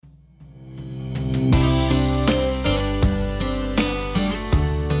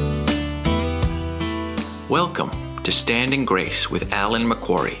Welcome to Stand in Grace with Alan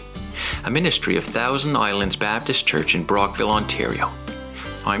McQuarrie, a ministry of Thousand Islands Baptist Church in Brockville, Ontario.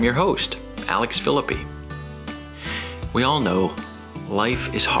 I'm your host, Alex Philippi. We all know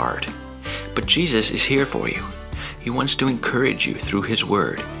life is hard, but Jesus is here for you. He wants to encourage you through His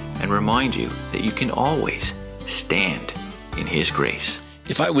Word and remind you that you can always stand in His grace.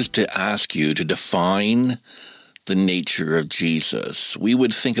 If I was to ask you to define the nature of Jesus, we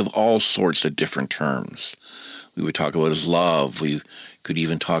would think of all sorts of different terms. We would talk about His love. We could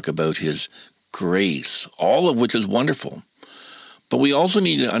even talk about His grace, all of which is wonderful. But we also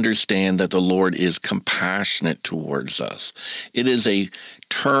need to understand that the Lord is compassionate towards us. It is a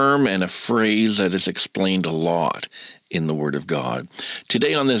term and a phrase that is explained a lot in the Word of God.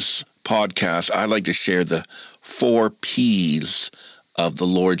 Today on this podcast, I'd like to share the 4 P's of the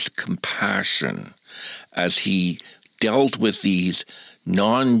Lord's compassion as He dealt with these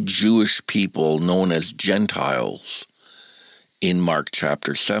non-Jewish people known as Gentiles in Mark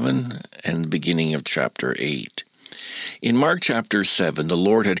chapter 7 and the beginning of chapter 8. In Mark chapter 7, the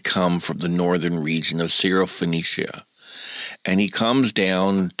Lord had come from the northern region of Syrophoenicia, and He comes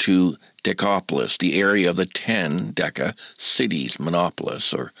down to Decapolis, the area of the 10 Deca cities,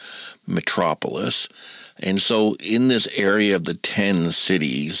 Monopolis or Metropolis. And so in this area of the 10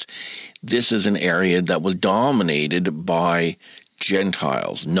 cities, this is an area that was dominated by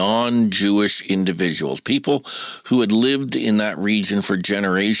Gentiles, non-Jewish individuals, people who had lived in that region for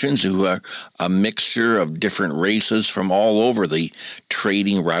generations, who are a mixture of different races from all over the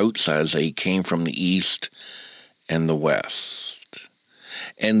trading routes as they came from the east and the west.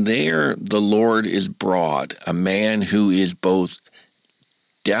 And there the Lord is brought, a man who is both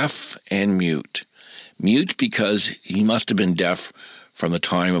deaf and mute. Mute because he must have been deaf from the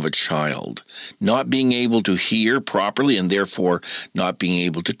time of a child, not being able to hear properly and therefore not being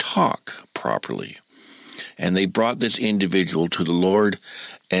able to talk properly. And they brought this individual to the Lord,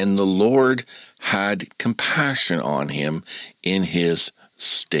 and the Lord had compassion on him in his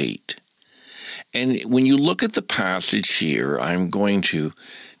state. And when you look at the passage here, I'm going to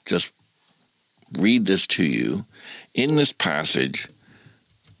just read this to you. In this passage,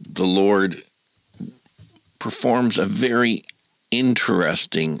 the Lord performs a very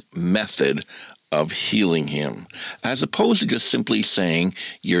interesting method of healing him. As opposed to just simply saying,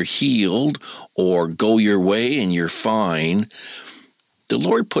 you're healed, or go your way and you're fine, the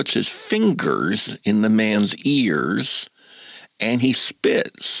Lord puts His fingers in the man's ears, and He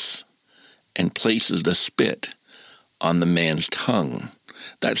spits and places the spit on the man's tongue.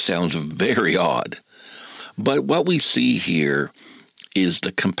 That sounds very odd. But what we see here is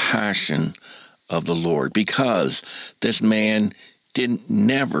the compassion of the Lord, because this man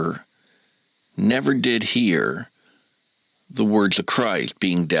never did hear the words of Christ.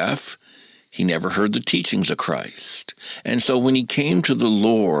 Being deaf, he never heard the teachings of Christ. And so when he came to the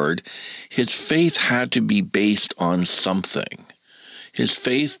Lord, his faith had to be based on something. His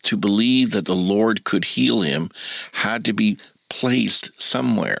faith to believe that the Lord could heal him had to be placed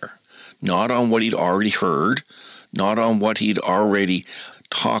somewhere, not on what he'd already heard, not on what he'd already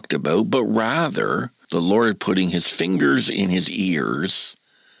talked about, but rather the Lord putting His fingers in his ears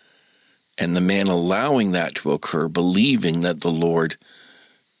and the man allowing that to occur, believing that the Lord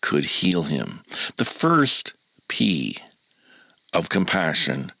could heal him. The first P of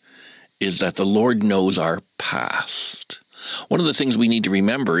compassion is that the Lord knows our past. One of the things we need to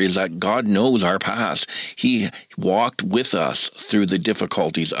remember is that God knows our past. He walked with us through the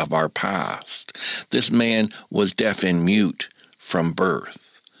difficulties of our past. This man was deaf and mute from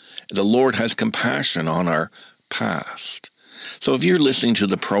birth. The Lord has compassion on our past. So if you're listening to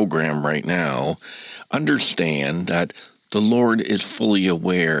the program right now, understand that the Lord is fully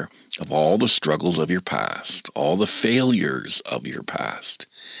aware of all the struggles of your past, all the failures of your past,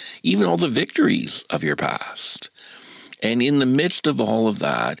 even all the victories of your past. And in the midst of all of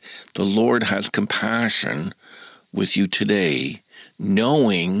that, the Lord has compassion with you today,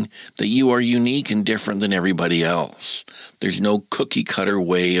 knowing that you are unique and different than everybody else. There's no cookie-cutter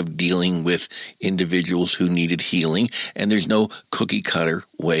way of dealing with individuals who needed healing, and there's no cookie-cutter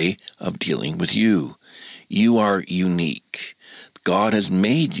way of dealing with you. You are unique. God has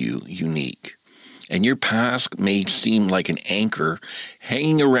made you unique. And your past may seem like an anchor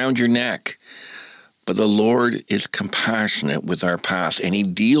hanging around your neck, but the Lord is compassionate with our past, and He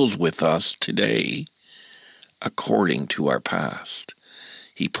deals with us today according to our past.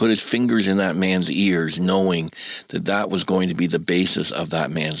 He put His fingers in that man's ears, knowing that that was going to be the basis of that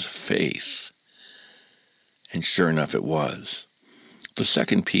man's faith. And sure enough, it was. The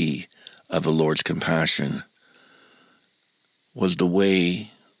second P of the Lord's compassion was the way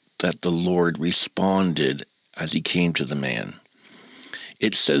that the Lord responded as he came to the man.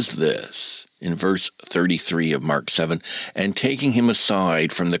 It says this in verse 33 of Mark 7, "And taking him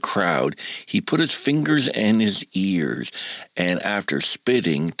aside from the crowd, he put his fingers in his ears, and after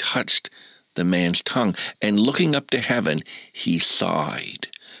spitting, touched the man's tongue. And looking up to heaven, he sighed."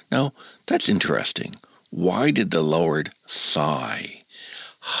 Now, that's interesting. Why did the Lord sigh?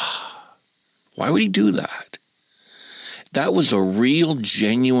 Why would he do that? That was a real,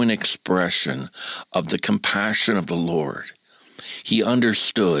 genuine expression of the compassion of the Lord. He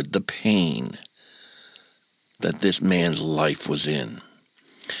understood the pain that this man's life was in.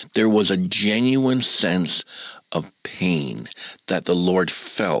 There was a genuine sense of pain that the Lord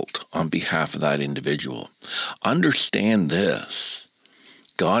felt on behalf of that individual. Understand this.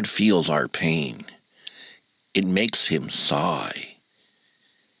 God feels our pain. It makes him sigh.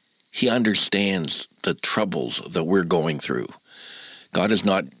 He understands the troubles that we're going through. God is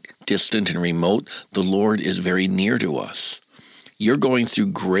not distant and remote. The Lord is very near to us. You're going through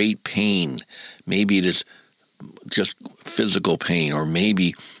great pain. Maybe it is just physical pain, or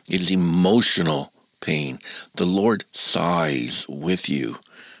maybe it is emotional pain. The Lord sighs with you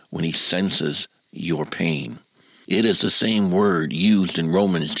when he senses your pain. It is the same word used in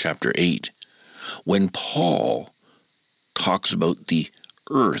Romans chapter 8. When Paul talks about the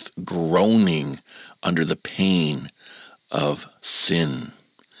earth groaning under the pain of sin,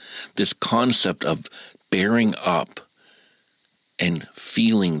 this concept of bearing up and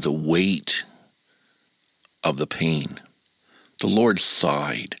feeling the weight of the pain. The Lord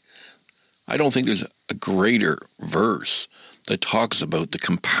sighed. I don't think there's a greater verse that talks about the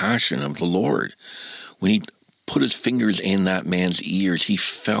compassion of the Lord. When he put his fingers in that man's ears, he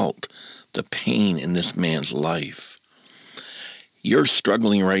felt the pain in this man's life. You're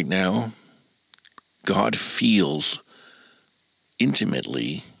struggling right now. God feels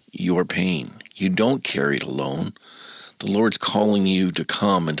intimately your pain. You don't carry it alone. The Lord's calling you to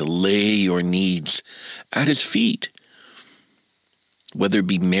come and to lay your needs at his feet. Whether it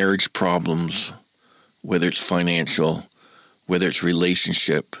be marriage problems, whether it's financial, whether it's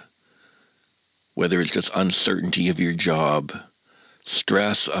relationship, whether it's just uncertainty of your job,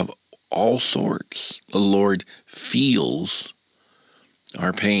 stress of all sorts. The Lord feels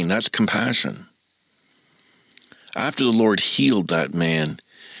our pain. That's compassion. After the Lord healed that man,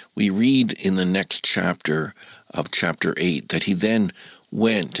 we read in the next chapter of chapter 8 that he then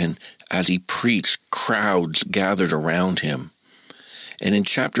went, and as he preached, crowds gathered around him. And in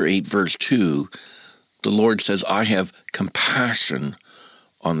chapter 8, verse 2, the Lord says, "I have compassion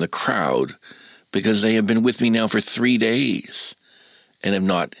on the crowd because they have been with me now for 3 days and have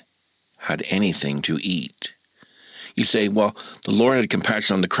not had anything to eat." You say, well, the Lord had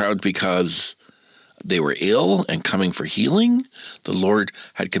compassion on the crowd because they were ill and coming for healing. The Lord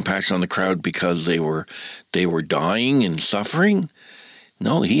had compassion on the crowd because they were dying and suffering.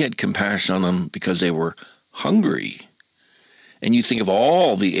 No, he had compassion on them because they were hungry. And you think of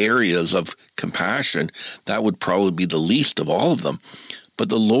all the areas of compassion, that would probably be the least of all of them. But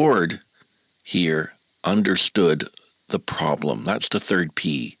the Lord here understood the problem. That's the third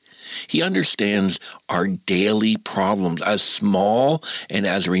P. He understands our daily problems, as small and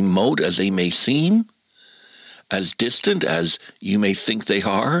as remote as they may seem, as distant as you may think they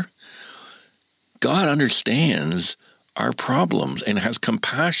are. God understands our problems and has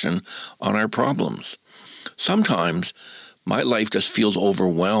compassion on our problems. Sometimes my life just feels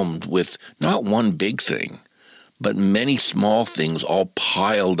overwhelmed with not one big thing, but many small things all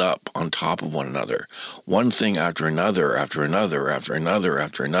piled up on top of one another. One thing after another, after another, after another,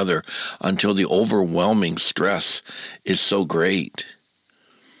 after another, until the overwhelming stress is so great.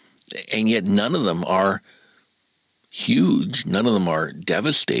 And yet none of them are huge. None of them are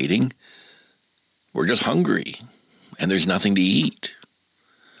devastating. We're just hungry, and there's nothing to eat.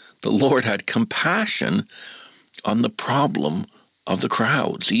 The Lord had compassion on the problem of the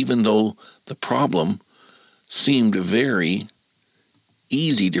crowds, even though the problem seemed very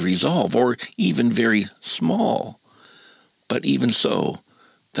easy to resolve, or even very small. But even so,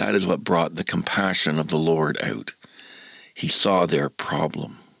 that is what brought the compassion of the Lord out. He saw their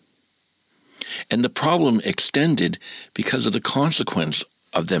problem. And the problem extended because of the consequence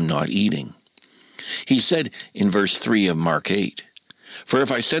of them not eating. He said in verse 3 of Mark 8, "For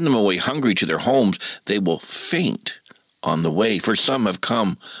if I send them away hungry to their homes, they will faint on the way, for some have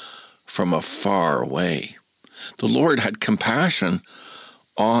come from a far way." The Lord had compassion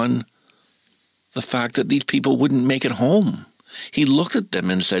on the fact that these people wouldn't make it home. He looked at them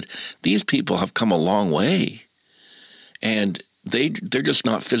and said, these people have come a long way, and they're just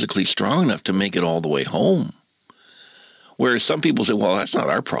not physically strong enough to make it all the way home. Whereas some people say, well, that's not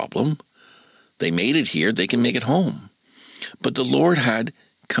our problem. They made it here, they can make it home. But the Lord had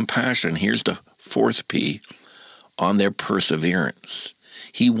compassion. Here's the fourth P, on their perseverance.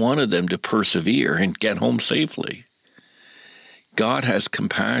 He wanted them to persevere and get home safely. God has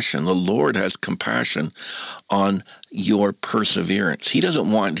compassion. The Lord has compassion on your perseverance. He doesn't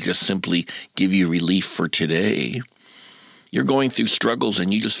want to just simply give you relief for today. You're going through struggles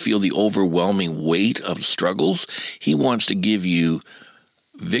and you just feel the overwhelming weight of struggles. He wants to give you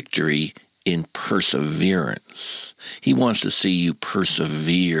victory in perseverance. He wants to see you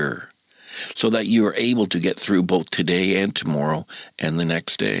persevere so that you are able to get through both today and tomorrow and the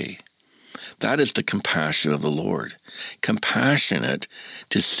next day. That is the compassion of the Lord. Compassionate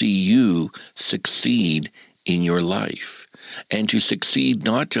to see you succeed in your life, and to succeed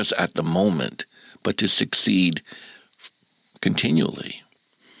not just at the moment, but to succeed continually.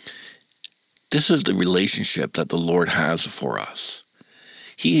 This is the relationship that the Lord has for us.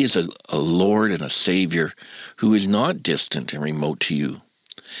 He is a Lord and a Savior who is not distant and remote to you.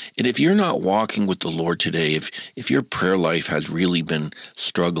 And if you're not walking with the Lord today, if your prayer life has really been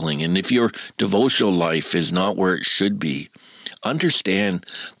struggling, and if your devotional life is not where it should be, understand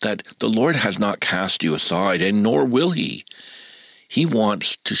that the Lord has not cast you aside, and nor will He. He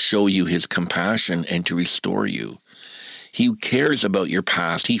wants to show you His compassion and to restore you. He cares about your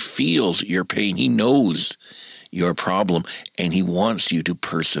past. He feels your pain. He knows your problem, and He wants you to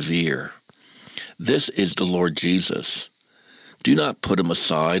persevere. This is the Lord Jesus. Do not put Him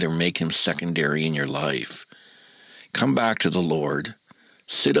aside or make Him secondary in your life. Come back to the Lord.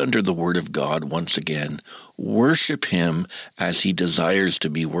 Sit under the Word of God once again. Worship Him as He desires to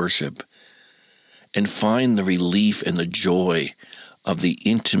be worshiped. And find the relief and the joy of the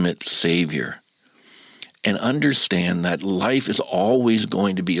intimate Savior. And understand that life is always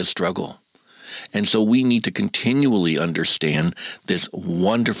going to be a struggle. And so we need to continually understand this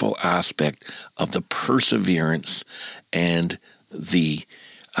wonderful aspect of the perseverance and the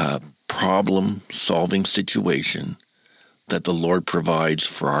problem-solving situation that the Lord provides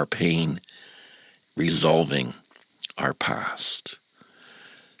for our pain, resolving our past.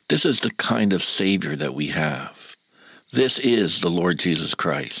 This is the kind of Savior that we have. This is the Lord Jesus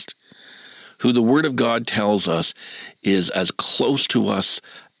Christ, who the Word of God tells us is as close to us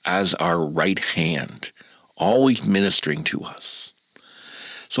as our right hand, always ministering to us.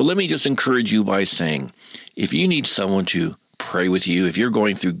 So let me just encourage you by saying, if you need someone to pray with you, if you're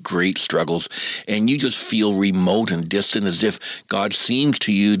going through great struggles and you just feel remote and distant, as if God seems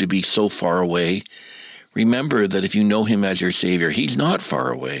to you to be so far away, remember that if you know Him as your Savior, He's not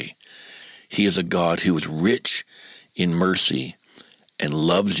far away. He is a God who is rich in mercy and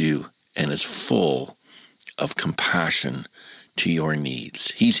loves you and is full of compassion to your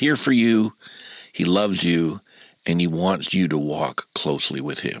needs. He's here for you, He loves you, and He wants you to walk closely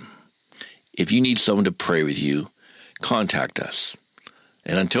with Him. If you need someone to pray with you, contact us.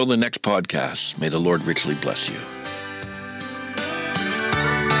 And until the next podcast, may the Lord richly bless you.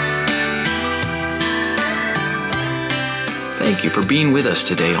 Thank you for being with us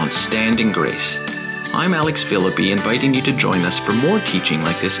today on Stand in Grace. I'm Alex Philippi, inviting you to join us for more teaching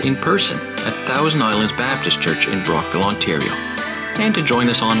like this in person at Thousand Islands Baptist Church in Brockville, Ontario, and to join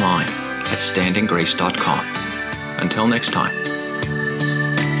us online at standingrace.com. Until next time.